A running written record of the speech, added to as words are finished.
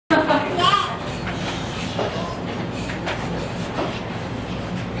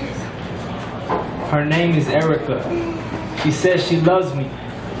Her name is Erica. She says she loves me.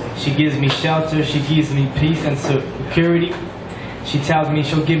 She gives me shelter, she gives me peace and security. She tells me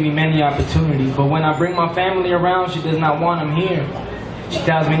she'll give me many opportunities, but when I bring my family around, she does not want them here. She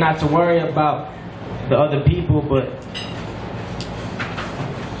tells me not to worry about the other people, but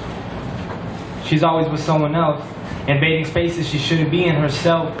she's always with someone else. Invading spaces she shouldn't be in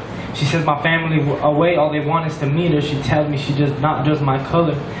herself. She says my family away, all they want is to meet her. She tells me she does not just my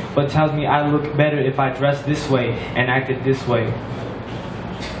color, but tells me I look better if I dress this way and acted this way.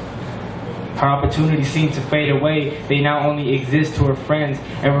 Her opportunities seem to fade away. They now only exist to her friends.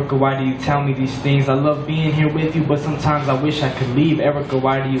 Erica, why do you tell me these things? I love being here with you, but sometimes I wish I could leave. Erica,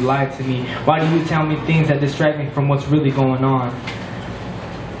 why do you lie to me? Why do you tell me things that distract me from what's really going on?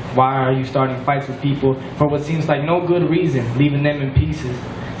 Why are you starting fights with people for what seems like no good reason, leaving them in pieces?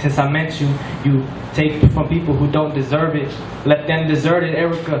 Since I met you, you take from people who don't deserve it. Let them desert it.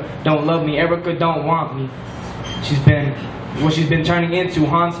 Erica don't love me. Erica don't want me. What she's been turning into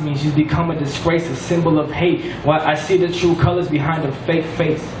haunts me. She's become a disgrace, a symbol of hate. While I see the true colors behind her fake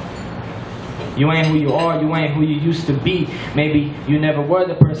face. You ain't who you are. You ain't who you used to be. Maybe you never were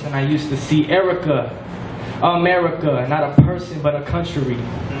the person I used to see. Erica, America, not a person but a country.